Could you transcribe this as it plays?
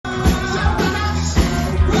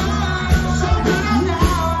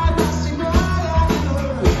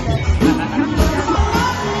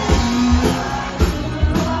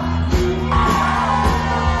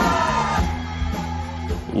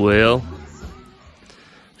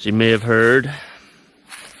As you may have heard,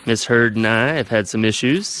 Miss Heard and I have had some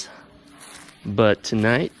issues, but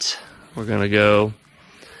tonight we're gonna go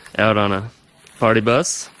out on a party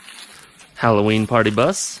bus, Halloween party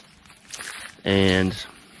bus, and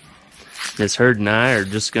Miss Heard and I are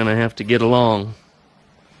just gonna have to get along.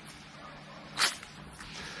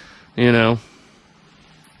 You know,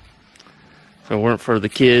 if it weren't for the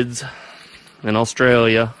kids in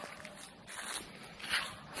Australia,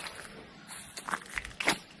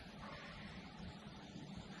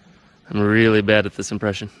 I'm really bad at this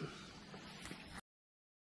impression.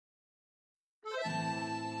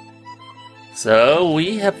 So,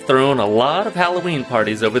 we have thrown a lot of Halloween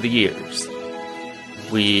parties over the years.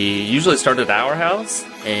 We usually start at our house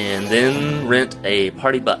and then rent a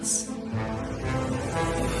party bus.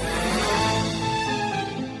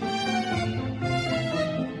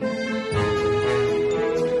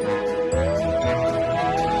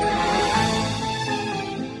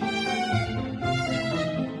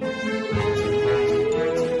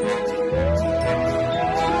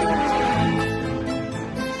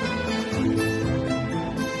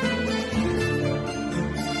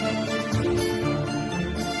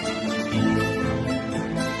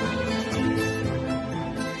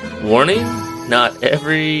 Warning, not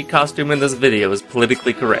every costume in this video is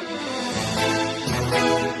politically correct.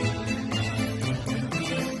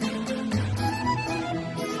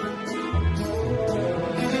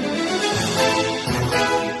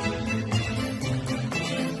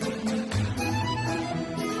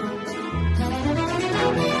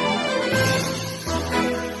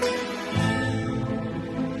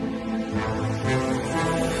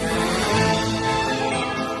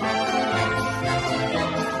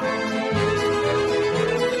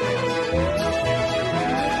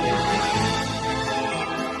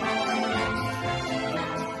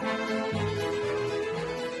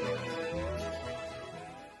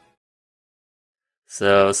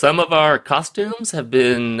 So some of our costumes have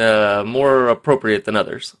been more appropriate than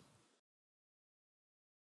others.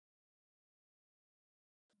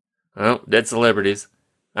 Oh, dead celebrities.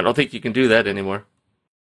 I don't think you can do that anymore.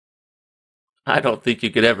 I don't think you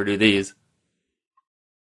could ever do these.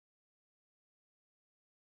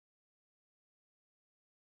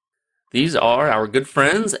 These are our good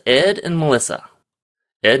friends Ed and Melissa.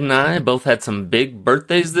 Ed and I both had some big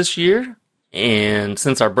birthdays this year. And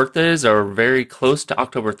since our birthdays are very close to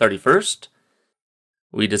October 31st,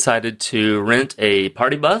 we decided to rent a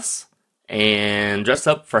party bus and dress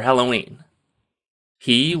up for Halloween.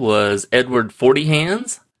 He was Edward 40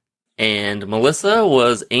 Hands, and Melissa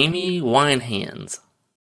was Amy Wine Hands.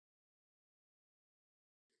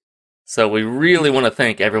 So we really want to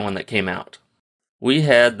thank everyone that came out. We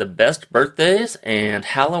had the best birthdays and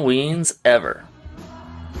Halloweens ever.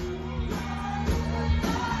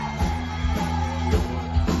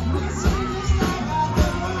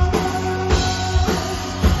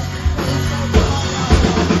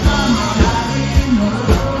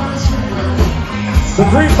 The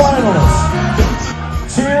three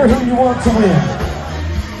finalists. Cheer who you want to win.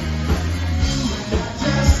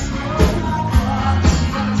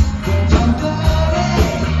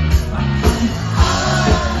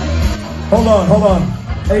 Hold on.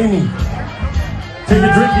 Amy, take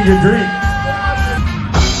a drink of your drink.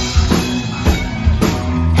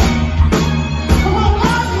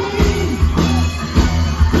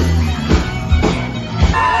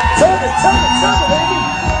 Tell it, Amy.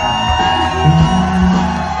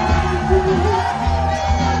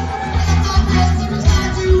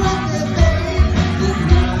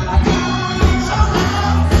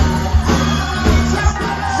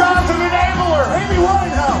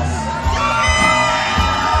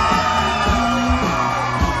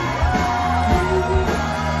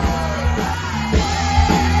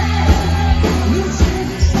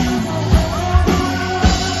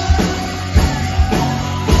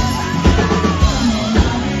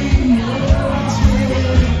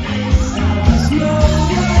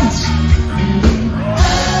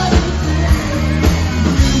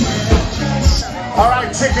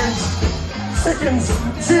 Chickens,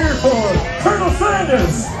 cheer for Colonel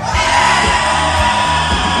Sanders!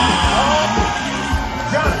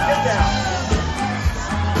 John, get down.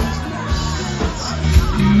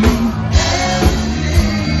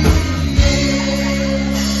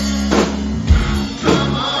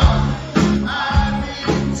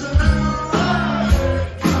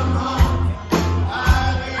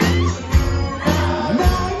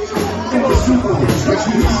 Come on, I need to run. Come on, I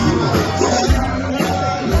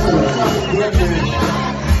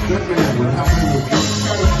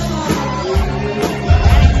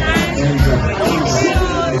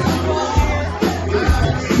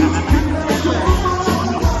to run.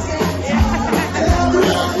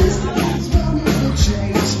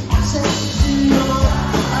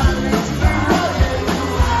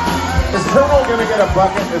 that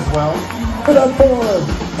bucket as well. Put up for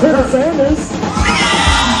Colonel Sanders.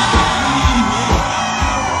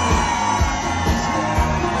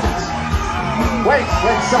 Wait,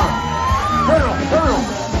 Sean.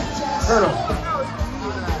 Colonel.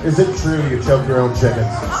 Is it true you choke your own chickens?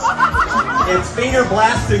 It's finger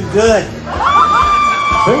blasting good.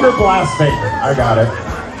 Finger blasting. I got it.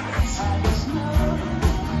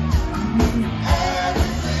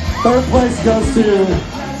 Third place goes to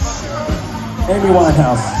Amy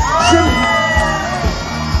Winehouse.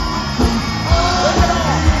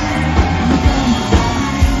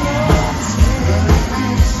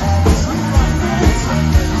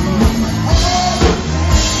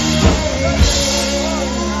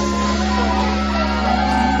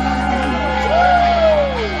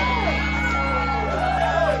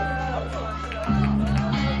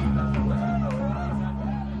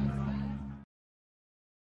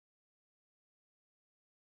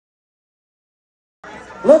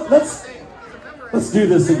 Let's do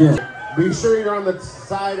this again. Be sure you're on the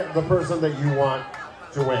side of the person that you want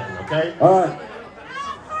to win, okay? All right.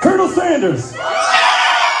 Colonel Sanders.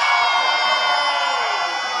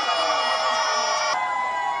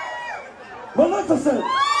 Maleficent.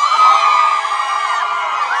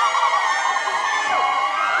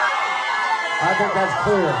 I think that's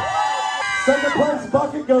clear. Second place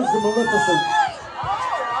bucket goes to Maleficent.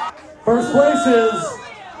 First place is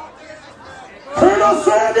Colonel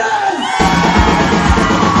Sanders.